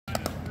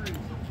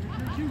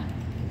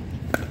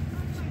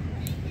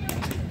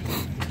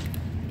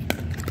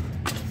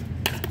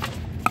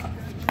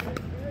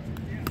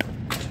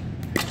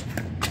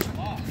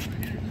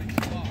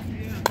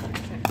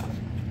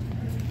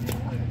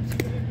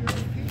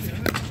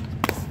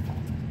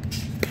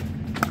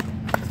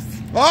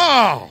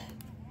Oh,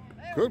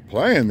 good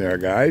playing there,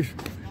 guys.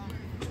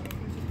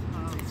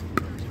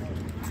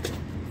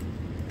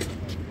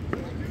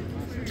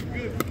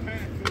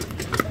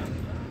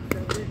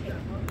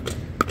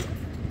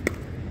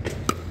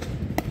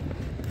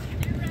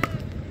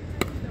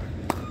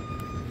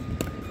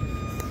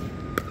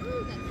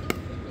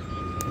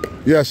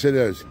 Yes, it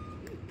is.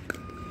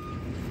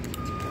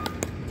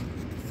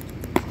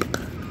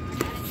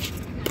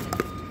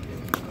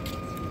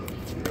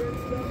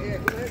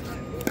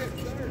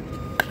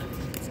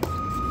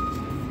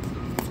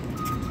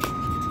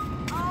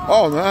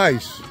 Oh,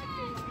 nice.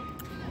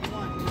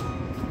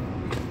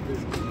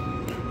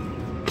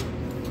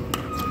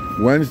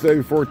 Wednesday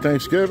before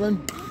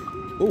Thanksgiving.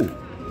 Ooh.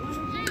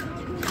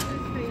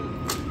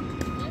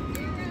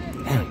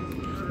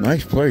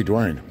 Nice play,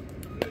 Dwayne.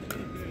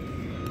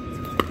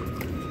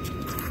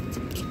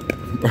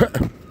 You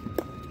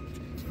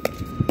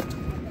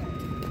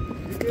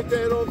get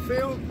that on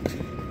film?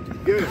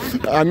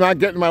 Good. I'm not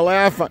getting my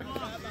laugh.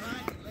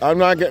 I'm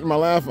not getting my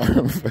laugh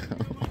on film.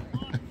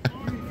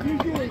 You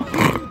get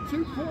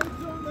 2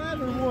 points on that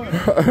or what?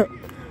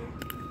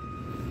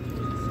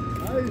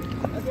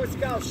 That's what you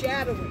call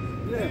shadowing.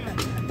 Yeah.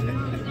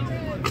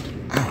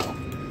 Ow,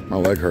 my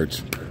leg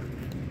hurts.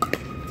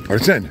 Oh,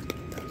 it's in.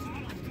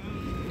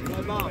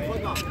 Play ball,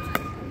 play ball.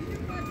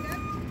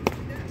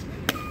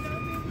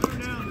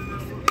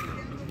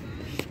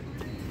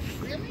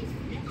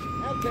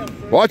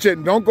 Watch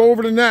it. Don't go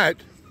over the net.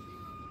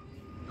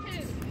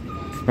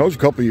 That was a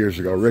couple years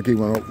ago. Ricky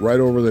went right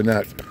over the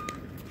net.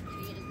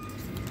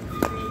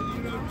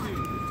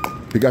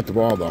 He got the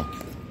ball, though.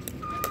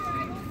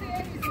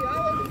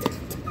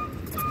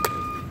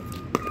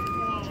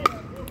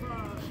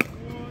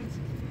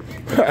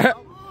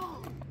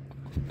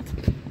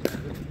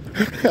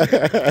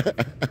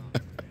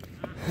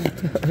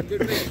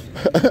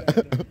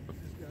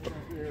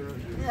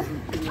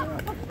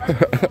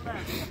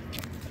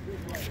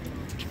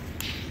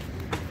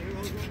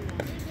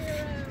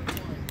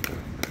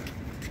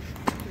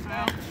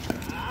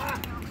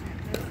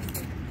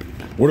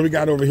 What do we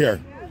got over here?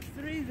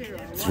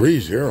 3-0.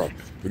 3-0.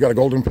 We got a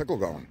golden pickle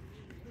going.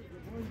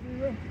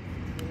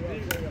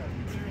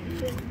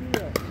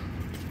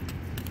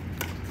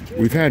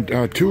 We've had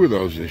 2 of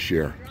those this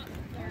year.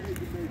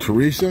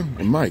 Teresa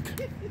and Mike.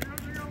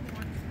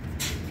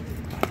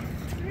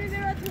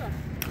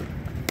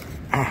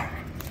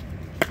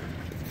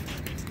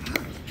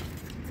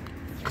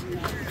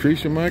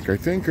 Teresa and Mike, I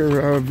think,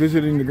 are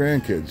visiting the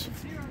grandkids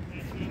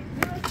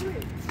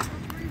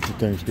for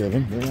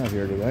Thanksgiving. They're not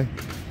here today.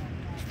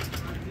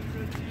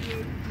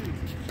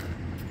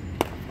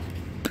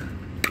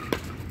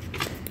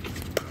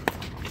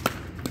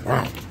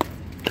 Wow.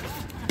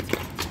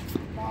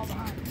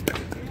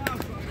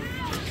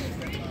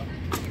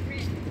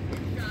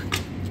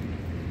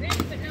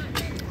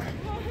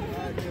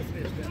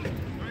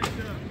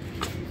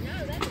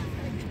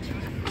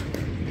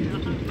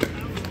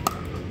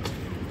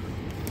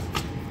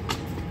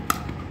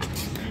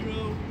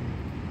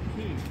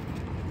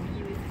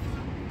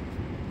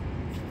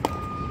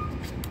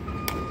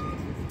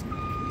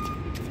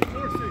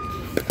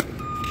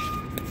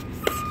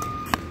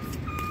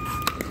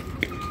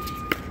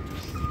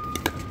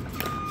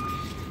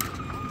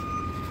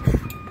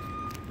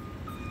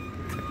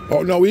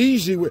 Oh, no,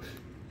 easy. Jeez.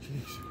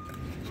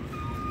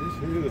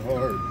 It's really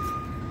hard.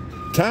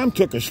 Tom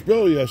took a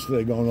spill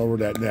yesterday going over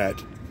that net.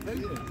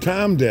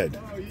 Tom did.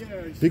 Oh,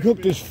 yeah. He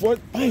hooked his foot.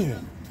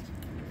 Bam.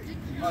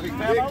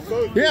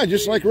 Yeah,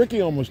 just like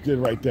Ricky almost did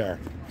right there.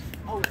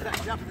 Oh, is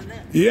that jumping the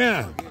net?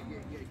 Yeah.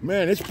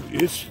 Man, it's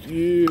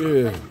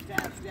yeah.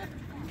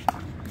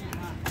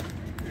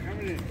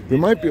 There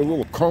might be a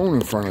little cone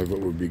in front of it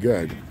would be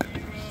good.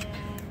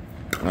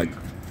 Like,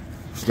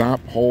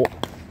 stop, hold.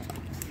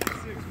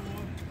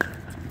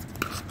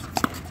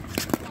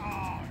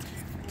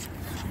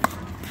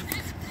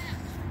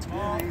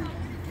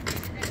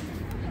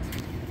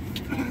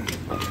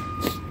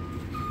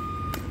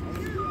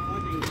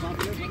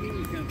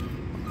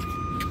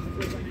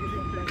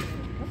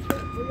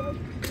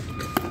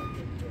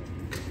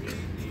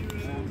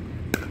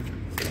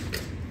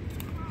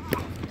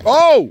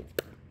 Oh!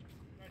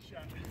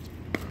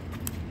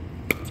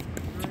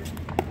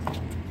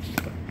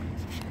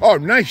 Oh,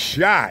 nice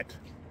shot.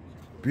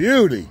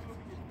 Beauty.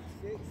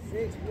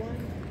 6-1.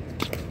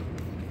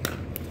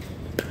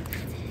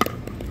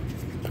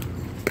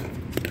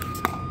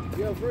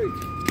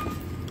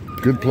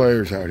 Good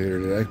players out here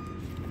today.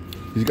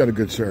 He's got a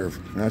good serve.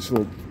 That's a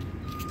little.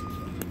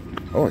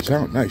 Oh, it's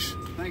out. Nice.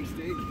 Thanks,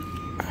 Steve.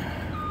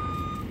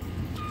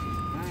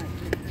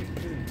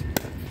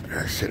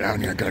 Sit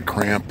down here. I got a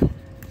cramp.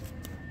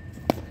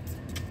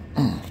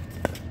 I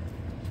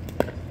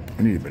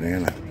need a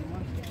banana.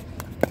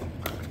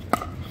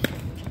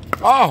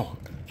 Oh!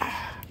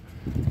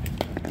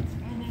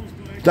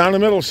 Down the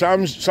middle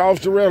solves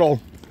the riddle.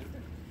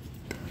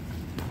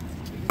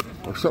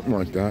 Or something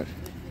like that.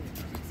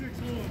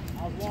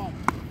 I was one.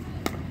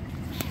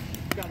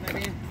 Got that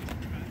in?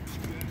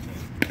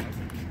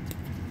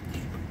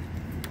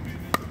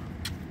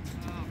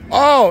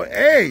 Oh,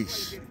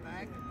 ace!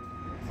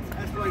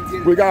 That's what he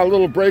did. We got a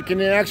little break in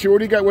the action. What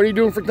do you got? What are you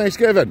doing for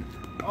Thanksgiving?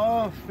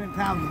 Oh, spend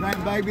time with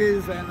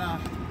grandbabies and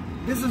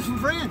visiting some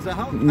friends. I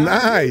hope.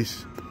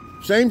 Nice.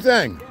 Same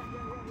thing.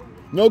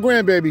 No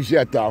grandbabies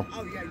yet, though.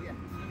 Oh, yeah, yeah.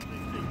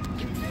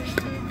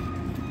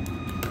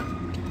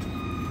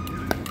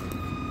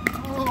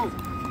 Oh.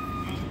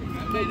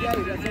 Big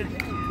day, that's it.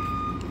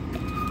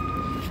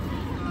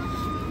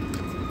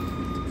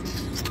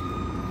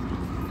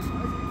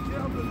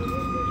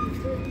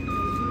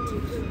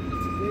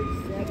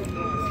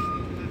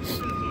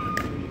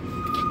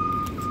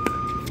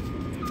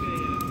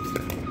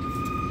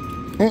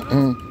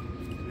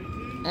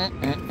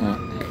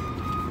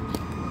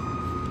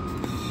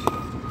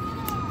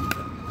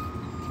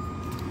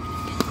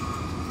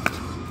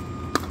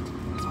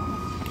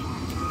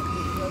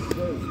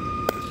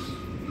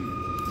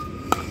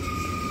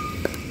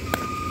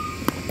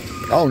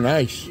 Oh,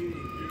 nice.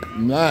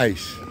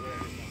 Nice.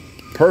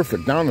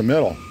 Perfect. Down the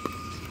middle.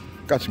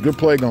 Got some good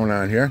play going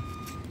on here.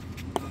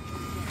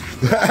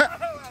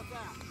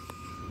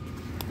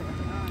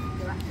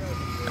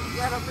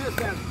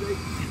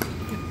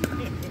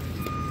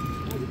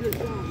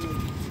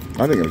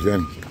 I think it was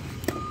in.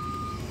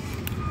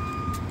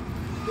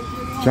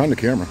 It's on the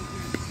camera.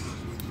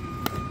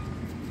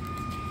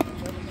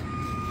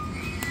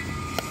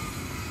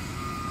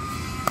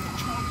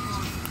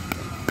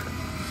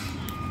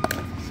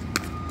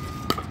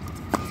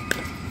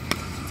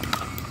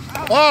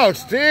 Oh,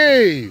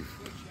 Steve!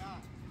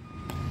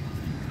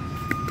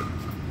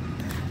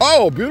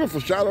 Oh, beautiful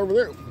shot over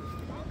there.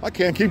 I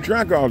can't keep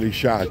track of all these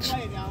shots.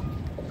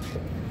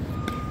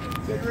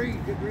 Good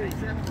read, good read.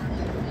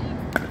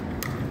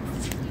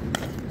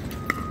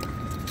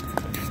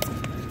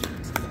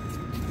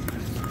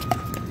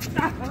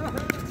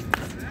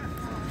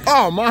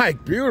 Oh,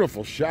 Mike,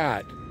 beautiful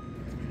shot.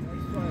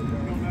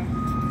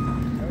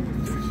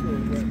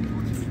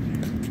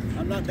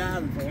 I'm not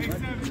diving for him.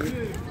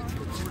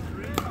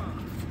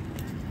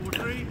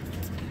 4-3.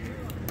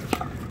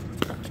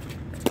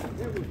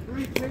 There was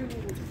 3-2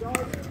 when we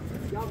started.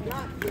 Y'all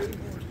got 2.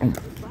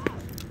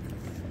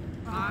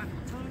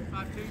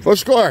 5-2. What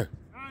score? 9-7.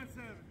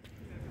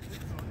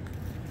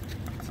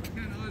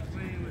 Kind of odd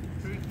playing with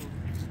truthful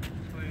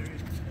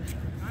players.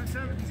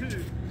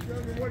 9-7-2.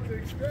 Don't know what to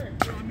expect.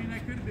 Well, I mean,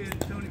 that could have been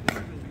Tony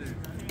Parker's there.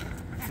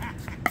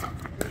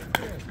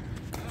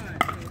 All right,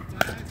 so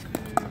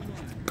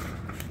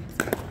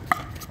 5-2-1.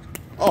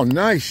 Oh,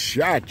 nice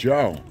shot,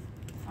 Joe.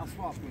 I'll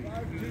swap with you.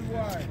 5-2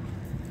 wide.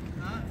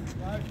 Huh?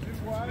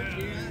 5-2 wide?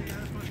 Yeah,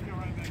 that's supposed to go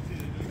right back to it.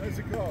 That's a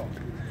call.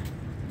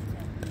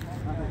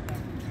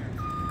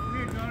 Come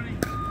here, Johnny.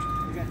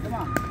 Okay, come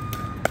on.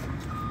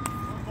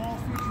 One ball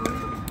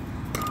switcheroo.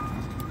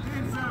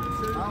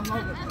 10-7-2. I don't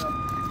know this stuff.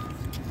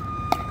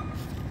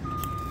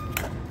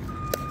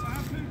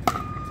 5-2.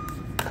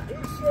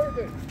 Who's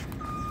serving?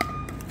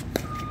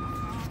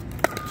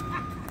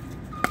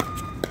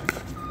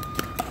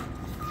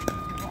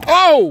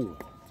 Oh!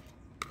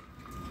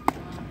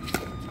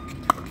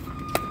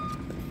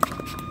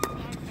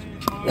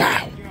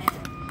 Wow.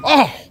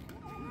 Oh!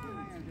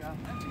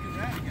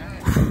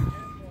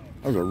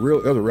 That was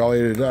a rally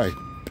today.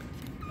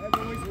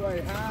 Every which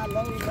way, high,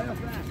 low,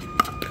 left, right.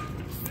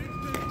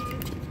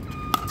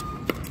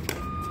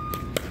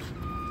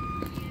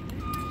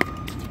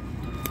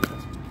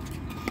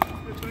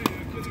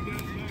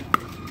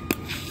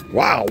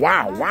 Wow,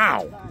 wow, wow.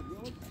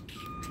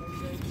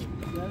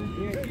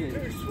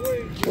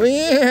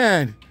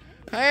 Leanne!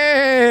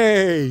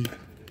 Hey!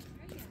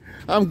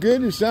 I'm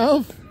good,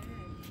 yourself?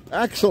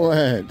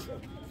 Excellent.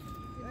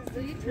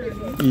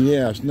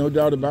 Yes, no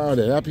doubt about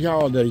it. Happy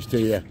holidays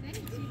to you.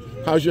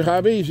 How's your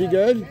hubby? Is he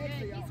good? He's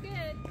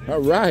good.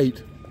 All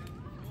right.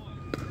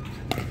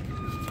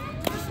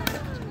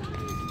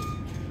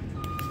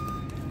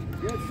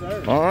 Good,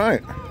 sir. All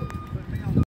right.